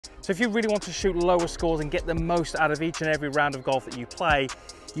So if you really want to shoot lower scores and get the most out of each and every round of golf that you play,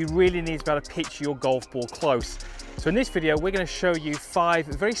 you really need to be able to pitch your golf ball close. So in this video, we're going to show you 5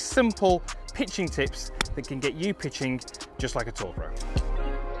 very simple pitching tips that can get you pitching just like a tour pro.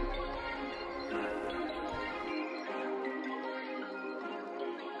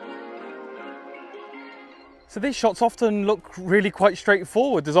 So these shots often look really quite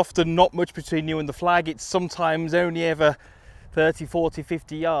straightforward. There's often not much between you and the flag. It's sometimes only ever 30, 40,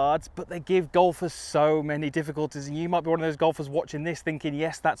 50 yards, but they give golfers so many difficulties. And you might be one of those golfers watching this thinking,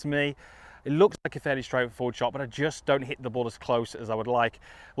 yes, that's me. It looks like a fairly straightforward shot, but I just don't hit the ball as close as I would like.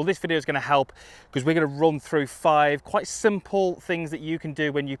 Well, this video is going to help because we're going to run through 5 quite simple things that you can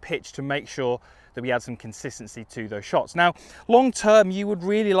do when you pitch to make sure that we add some consistency to those shots. Now, long term, you would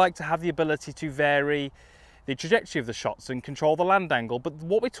really like to have the ability to vary the trajectory of the shots and control the land angle. But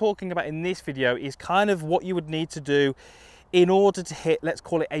what we're talking about in this video is kind of what you would need to do in order to hit, let's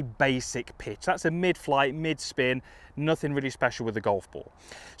call it a basic pitch. That's a mid-flight, mid-spin, nothing really special with the golf ball.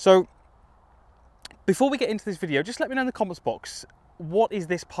 So before we get into this video, just let me know in the comments box, what is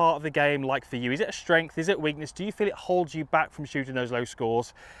this part of the game like for you? Is it a strength? Is it a weakness? Do you feel it holds you back from shooting those low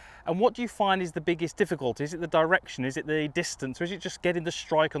scores? And what do you find is the biggest difficulty? Is it the direction? Is it the distance? Or is it just getting the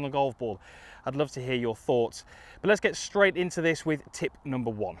strike on the golf ball? I'd love to hear your thoughts. But let's get straight into this with tip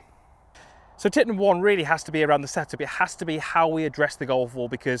number 1. So tip number 1 really has to be around the setup. It has to be how we address the golf ball,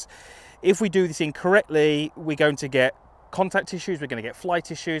 because if we do this incorrectly, we're going to get contact issues, we're going to get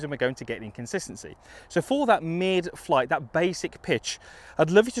flight issues, and we're going to get inconsistency. So for that mid-flight, that basic pitch, I'd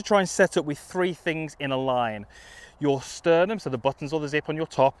love you to try and set up with 3 things in a line. Your sternum, so the buttons or the zip on your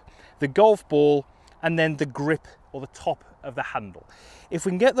top, the golf ball, and then the grip or the top of the handle. If we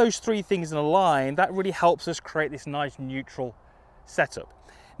can get those 3 things in a line, that really helps us create this nice neutral setup.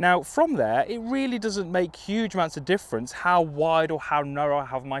 Now from there, it really doesn't make huge amounts of difference how wide or how narrow I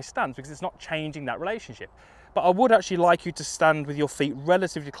have my stance, because it's not changing that relationship. But I would actually like you to stand with your feet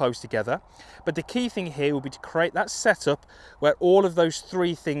relatively close together. But the key thing here will be to create that setup where all of those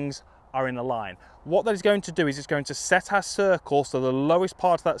 3 things are in a line. What that is going to do is it's going to set our circle so the lowest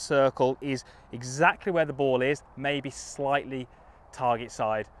part of that circle is exactly where the ball is, maybe slightly target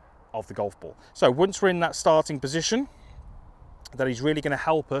side of the golf ball. So once we're in that starting position, that is really going to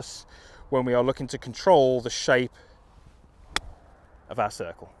help us when we are looking to control the shape of our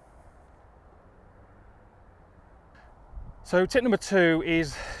circle. So tip number 2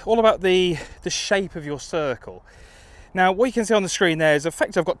 is all about the shape of your circle. Now what you can see on the screen there is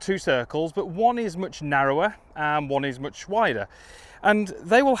effectively I've got 2 circles, but one is much narrower and one is much wider. And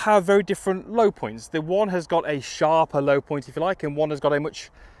they will have very different low points. The one has got a sharper low point, if you like, and one has got a much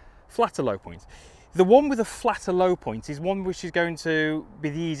flatter low point. The one with a flatter low point is one which is going to be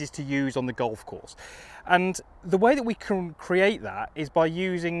the easiest to use on the golf course. And the way that we can create that is by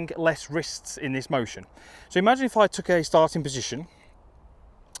using less wrists in this motion. So imagine if I took a starting position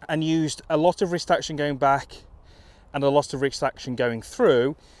and used a lot of wrist action going back and a lot of wrist action going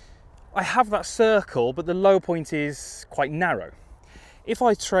through. I have that circle, but the low point is quite narrow. If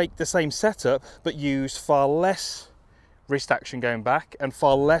I take the same setup but use far less wrist action going back and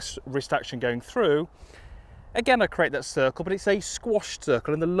far less wrist action going through, again I create that circle, but it's a squashed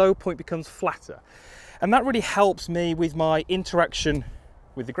circle and the low point becomes flatter. And that really helps me with my interaction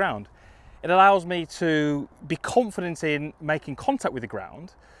with the ground. It allows me to be confident in making contact with the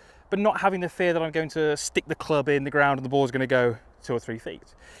ground, but not having the fear that I'm going to stick the club in the ground and the ball is going to go 2 or 3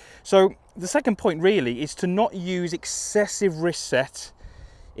 feet. So the second point really is to not use excessive wrist set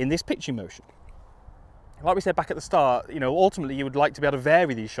in this pitching motion. Like we said back at the start, ultimately you would like to be able to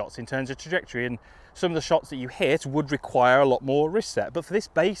vary these shots in terms of trajectory, and some of the shots that you hit would require a lot more wrist set. But for this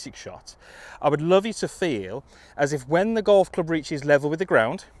basic shot, I would love you to feel as if when the golf club reaches level with the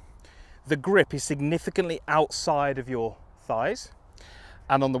ground, the grip is significantly outside of your thighs.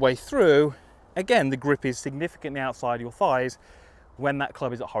 And on the way through, again, the grip is significantly outside your thighs when that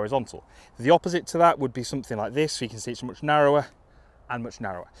club is at horizontal. The opposite to that would be something like this. So you can see it's much narrower and much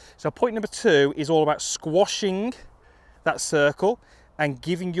narrower. So point number 2 is all about squashing that circle and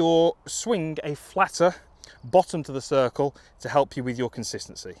giving your swing a flatter bottom to the circle to help you with your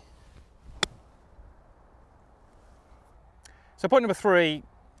consistency. So point number 3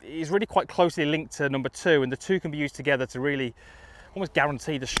 is really quite closely linked to number 2, and the 2 can be used together to really almost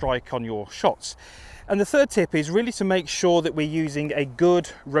guarantee the strike on your shots. And the third tip is really to make sure that we're using a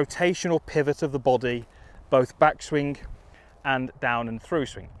good rotational pivot of the body, both backswing and down and through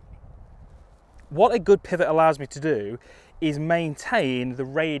swing. What a good pivot allows me to do is maintain the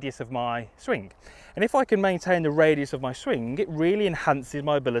radius of my swing. And if I can maintain the radius of my swing, it really enhances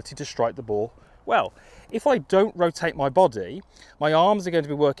my ability to strike the ball Well, if I don't rotate my body, my arms are going to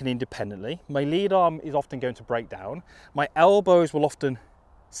be working independently. My lead arm is often going to break down. My elbows will often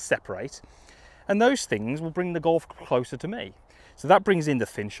separate. And those things will bring the golf closer to me. So that brings in the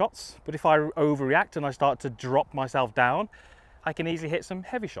thin shots. But if I overreact and I start to drop myself down, I can easily hit some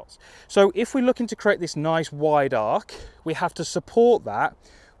heavy shots. So if we're looking to create this nice wide arc, we have to support that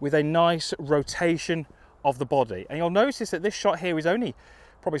with a nice rotation of the body. And you'll notice that this shot here is only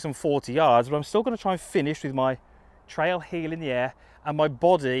probably some 40 yards, but I'm still going to try and finish with my trail heel in the air and my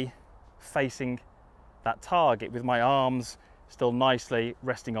body facing that target with my arms still nicely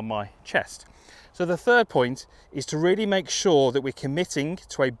resting on my chest. So the third point is to really make sure that we're committing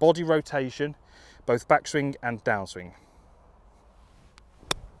to a body rotation, both backswing and downswing.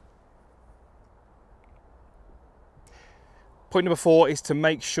 Point number 4 is to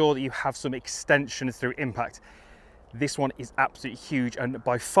make sure that you have some extension through impact. This one is absolutely huge and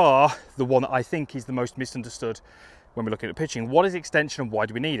by far the one that I think is the most misunderstood when we're looking at pitching. What is extension and why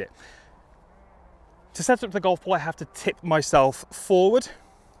do we need it? To set up the golf ball, I have to tip myself forward.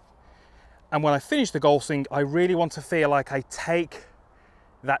 And when I finish the golf swing, I really want to feel like I take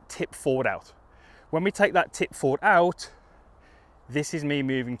that tip forward out. When we take that tip forward out, this is me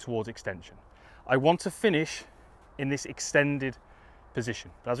moving towards extension. I want to finish in this extended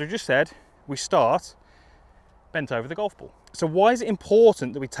position. But as we just said, we start bent over the golf ball. So why is it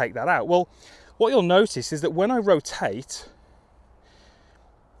important that we take that out? Well, what you'll notice is that when I rotate,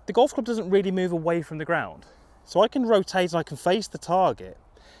 the golf club doesn't really move away from the ground. So I can rotate and I can face the target,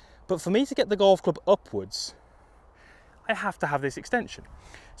 but for me to get the golf club upwards, I have to have this extension.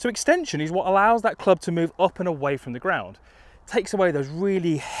 So extension is what allows that club to move up and away from the ground. Takes away those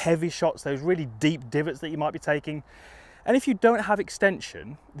really heavy shots, those really deep divots that you might be taking. And if you don't have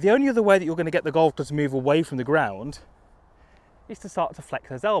extension, the only other way that you're going to get the golf club to move away from the ground is to start to flex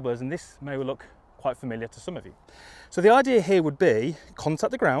those elbows, and this may look quite familiar to some of you. So the idea here would be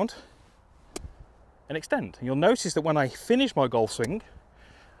contact the ground and extend. And you'll notice that when I finish my golf swing,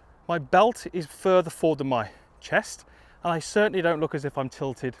 my belt is further forward than my chest, and I certainly don't look as if I'm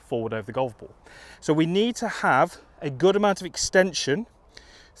tilted forward over the golf ball. So we need to have a good amount of extension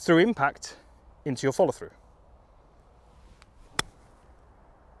through impact into your follow through.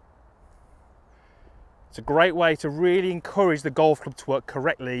 It's a great way to really encourage the golf club to work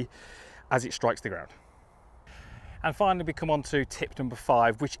correctly as it strikes the ground. And finally, we come on to tip number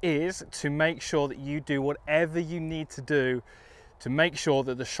 5, which is to make sure that you do whatever you need to do to make sure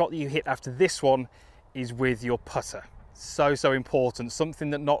that the shot that you hit after this one is with your putter. So important, something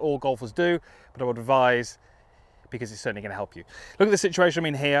that not all golfers do, but I would advise because it's certainly going to help you. Look at the situation I'm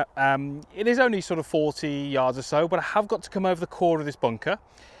in here. It is only sort of 40 yards or so, but I have got to come over the corner of this bunker.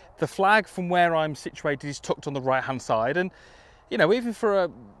 The flag from where I'm situated is tucked on the right hand side, and you know, even for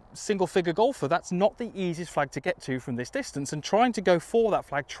a single figure golfer, that's not the easiest flag to get to from this distance, and trying to go for that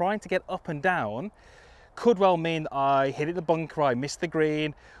flag, trying to get up and down could well mean that I hit it the bunker, I miss the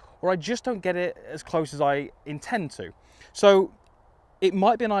green, or I just don't get it as close as I intend to. So it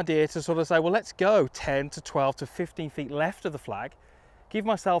might be an idea to sort of say, well, let's go 10 to 12 to 15 feet left of the flag, give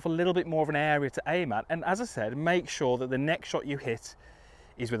myself a little bit more of an area to aim at, and as I said, make sure that the next shot you hit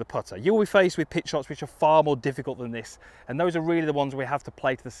is with a putter. You will be faced with pitch shots which are far more difficult than this, and those are really the ones we have to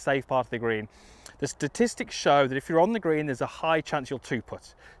play to the safe part of the green. The statistics show that if you're on the green, there's a high chance you'll two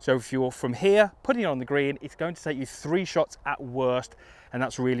putt. So if you're from here putting it on the green, it's going to take you 3 shots at worst, and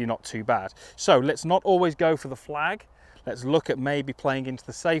that's really not too bad. So let's not always go for the flag. Let's look at maybe playing into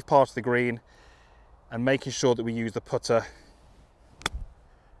the safe part of the green and making sure that we use the putter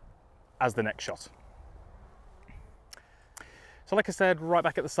as the next shot. So like I said right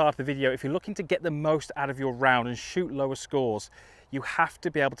back at the start of the video, if you're looking to get the most out of your round and shoot lower scores, you have to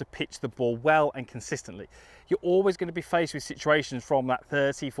be able to pitch the ball well and consistently. You're always going to be faced with situations from that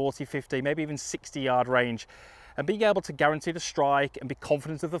 30, 40, 50, maybe even 60-yard range. And being able to guarantee the strike and be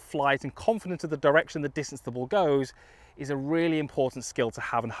confident of the flight and confident of the direction, the distance the ball goes is a really important skill to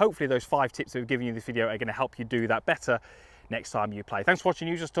have. And hopefully those 5 tips that we've given you in this video are going to help you do that better next time you play. Thanks for watching.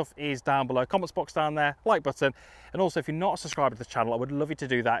 Usual stuff is down below. Comments box down there, like button. And also if you're not a subscriber to the channel, I would love you to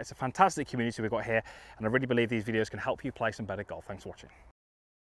do that. It's a fantastic community we've got here, and I really believe these videos can help you play some better golf. Thanks for watching.